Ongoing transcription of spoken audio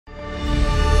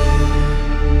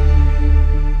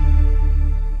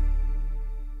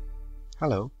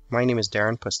Hello, my name is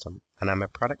Darron Pustam, and I'm a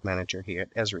product manager here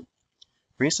at Esri.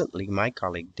 Recently, my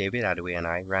colleague David Attaway and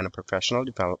I ran a professional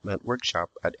development workshop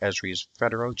at Esri's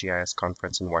Federal GIS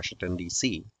Conference in Washington,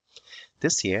 D.C.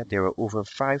 This year, there were over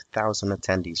 5,000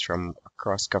 attendees from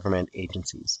across government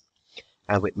agencies.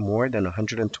 And with more than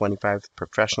 125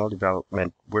 professional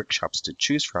development workshops to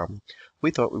choose from, we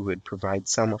thought we would provide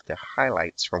some of the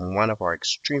highlights from one of our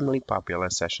extremely popular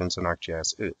sessions on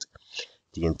ArcGIS Earth,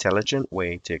 the intelligent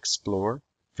way to explore,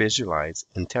 visualize,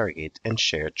 interrogate, and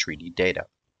share 3D data.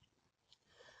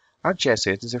 ArcGIS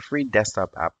Earth is a free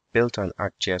desktop app built on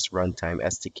ArcGIS Runtime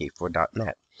SDK for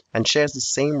 .NET and shares the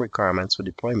same requirements for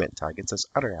deployment targets as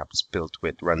other apps built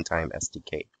with Runtime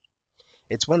SDK.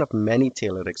 It's one of many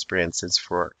tailored experiences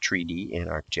for 3D in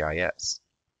ArcGIS.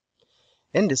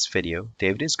 In this video,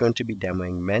 David is going to be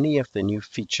demoing many of the new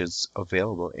features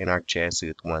available in ArcGIS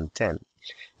Earth 1.10,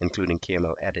 including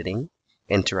KML editing,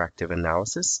 interactive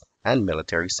analysis, and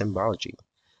military symbology.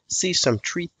 See some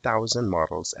 3,000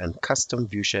 models and custom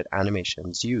viewshed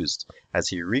animations used as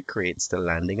he recreates the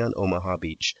landing on Omaha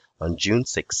Beach on June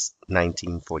 6,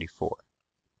 1944.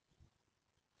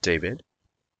 David?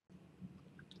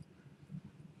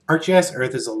 ArcGIS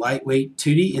Earth is a lightweight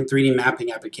 2D and 3D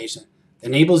mapping application that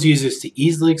enables users to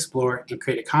easily explore and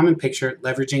create a common picture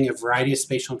leveraging a variety of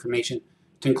spatial information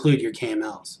to include your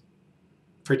KMLs.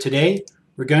 For today,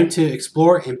 we're going to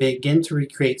explore and begin to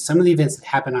recreate some of the events that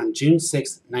happened on June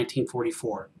 6,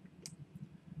 1944.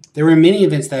 There were many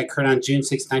events that occurred on June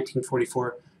 6,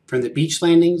 1944, from the beach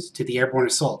landings to the airborne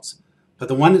assaults, but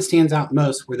the one that stands out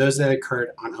most were those that occurred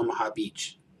on Omaha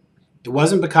Beach. It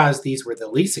wasn't because these were the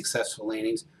least successful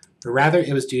landings, but rather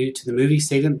it was due to the movie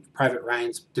Saving Private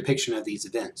Ryan's depiction of these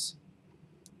events.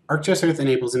 ArcGIS Earth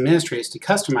enables administrators to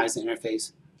customize the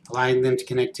interface, allowing them to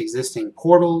connect to existing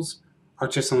portals,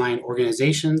 ArcGIS Online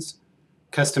organizations,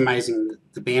 customizing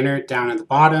the banner down at the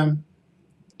bottom,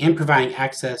 and providing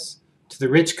access to the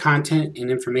rich content and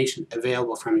information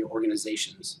available from your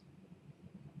organizations.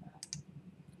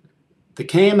 The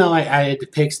KML I added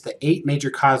depicts the 8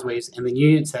 major causeways and the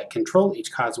units that control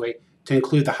each causeway to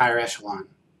include the higher echelon.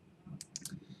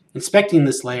 Inspecting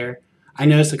this layer, I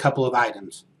noticed a couple of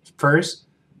items. First,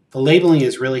 the labeling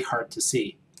is really hard to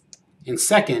see. And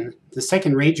second, the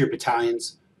 2nd Ranger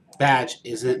Battalion's badge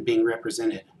isn't being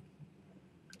represented.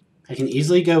 I can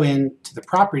easily go into the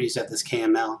properties of this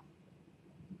KML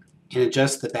and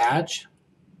adjust the badge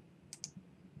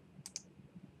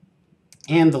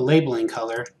and the labeling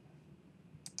color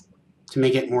to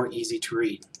make it more easy to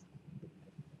read.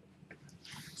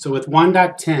 So with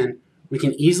 1.10, we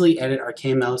can easily edit our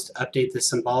KMLs to update the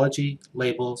symbology,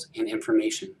 labels, and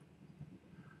information.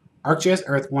 ArcGIS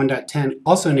Earth 1.10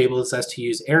 also enables us to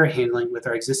use error handling with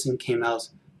our existing KMLs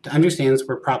to understand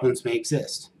where problems may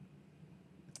exist.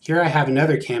 Here I have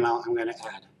another KML I'm going to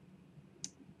add.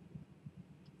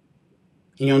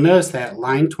 And you'll notice that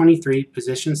line 23,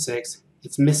 position 6,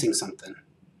 it's missing something.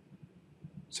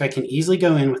 So I can easily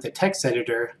go in with a text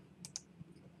editor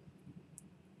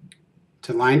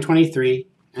to line 23,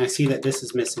 and I see that this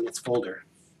is missing its folder.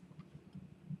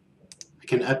 I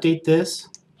can update this,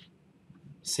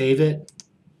 save it,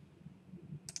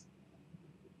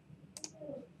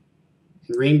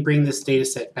 and bring this data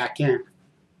set back in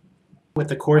with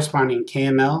the corresponding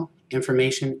KML,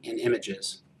 information, and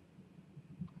images.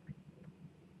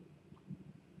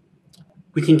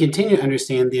 We can continue to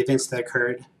understand the events that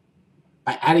occurred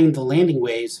by adding the landing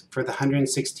ways for the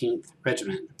 116th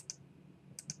Regiment.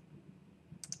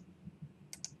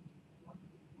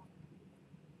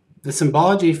 The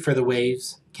symbology for the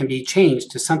waves can be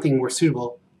changed to something more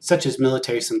suitable, such as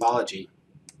military symbology.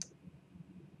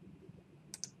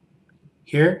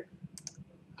 Here,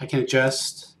 I can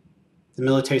adjust the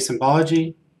military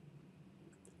symbology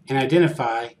and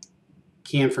identify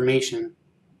key information,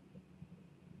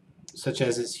 such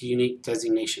as its unique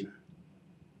designation.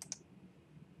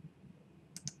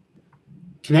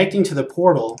 Connecting to the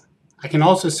portal, I can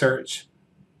also search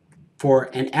for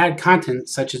and add content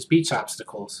such as beach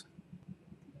obstacles.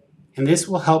 And this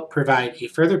will help provide a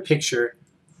further picture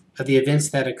of the events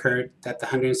that occurred that the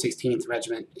 116th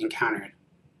Regiment encountered.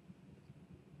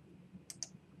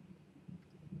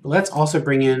 But let's also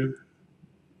bring in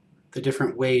the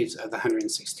different waves of the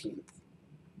 116th.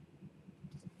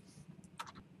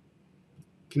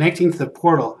 Connecting to the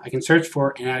portal, I can search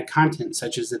for and add content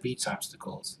such as the beach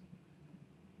obstacles.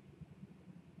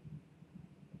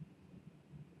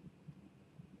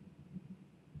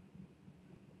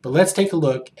 But let's take a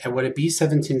look at what a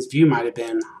B-17's view might have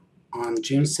been on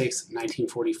June 6,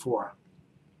 1944.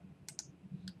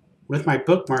 With my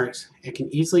bookmarks, I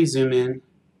can easily zoom in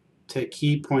to a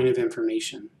key point of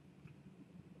information.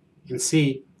 and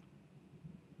see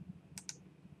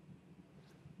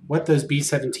what those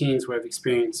B-17s would have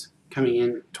experienced coming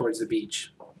in towards the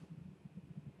beach.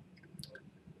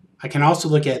 I can also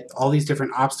look at all these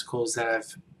different obstacles that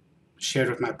I've shared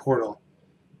with my portal,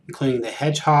 including the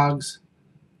hedgehogs,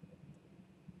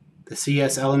 the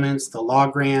CS elements, the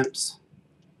log ramps,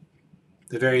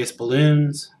 the various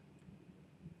balloons,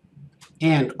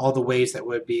 and all the waves that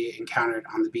would be encountered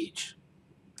on the beach,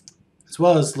 as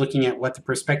well as looking at what the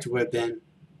perspective would have been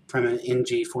from an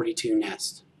NG-42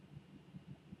 nest.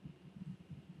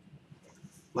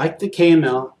 Like the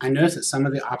KML, I noticed that some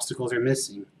of the obstacles are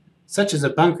missing, such as a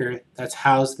bunker that's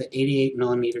housed the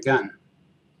 88mm gun.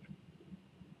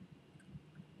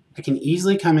 I can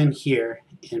easily come in here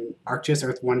in ArcGIS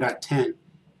Earth 1.10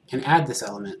 and add this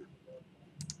element.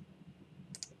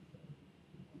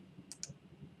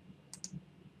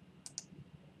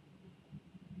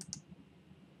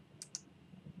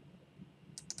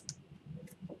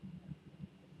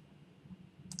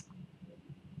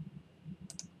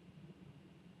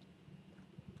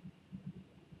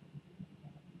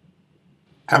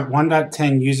 At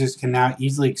 1.10, users can now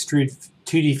easily extrude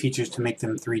 2D features to make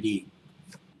them 3D.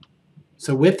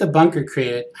 So with the bunker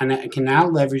created, I can now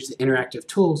leverage the interactive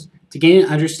tools to gain an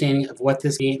understanding of what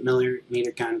this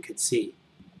 88mm gun could see.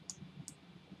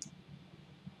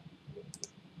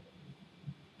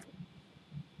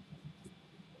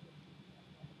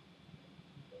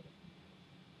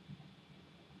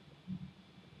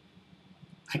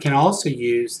 I can also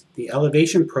use the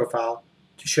elevation profile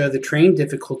to show the terrain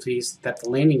difficulties that the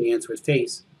landing units would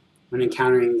face when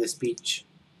encountering this beach.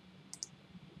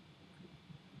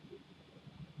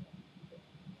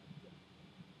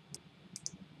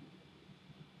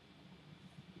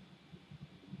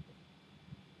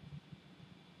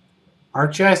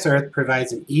 ArcGIS Earth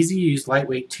provides an easy-to-use,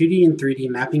 lightweight 2D and 3D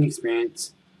mapping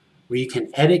experience where you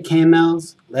can edit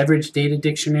KMLs, leverage data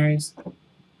dictionaries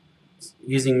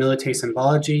using military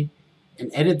symbology,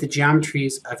 and edit the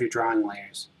geometries of your drawing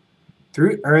layers.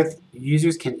 Through Earth,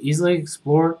 users can easily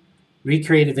explore,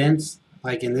 recreate events,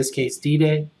 like in this case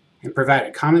D-Day, and provide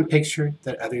a common picture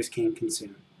that others can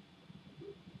consume.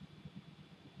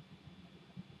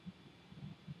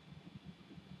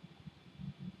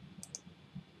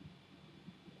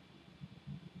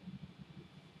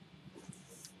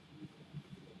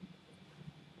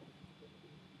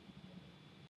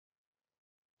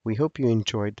 We hope you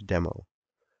enjoyed the demo.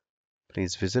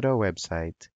 Please visit our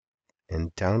website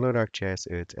and download ArcGIS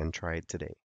Earth and try it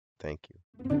today. Thank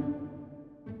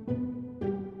you.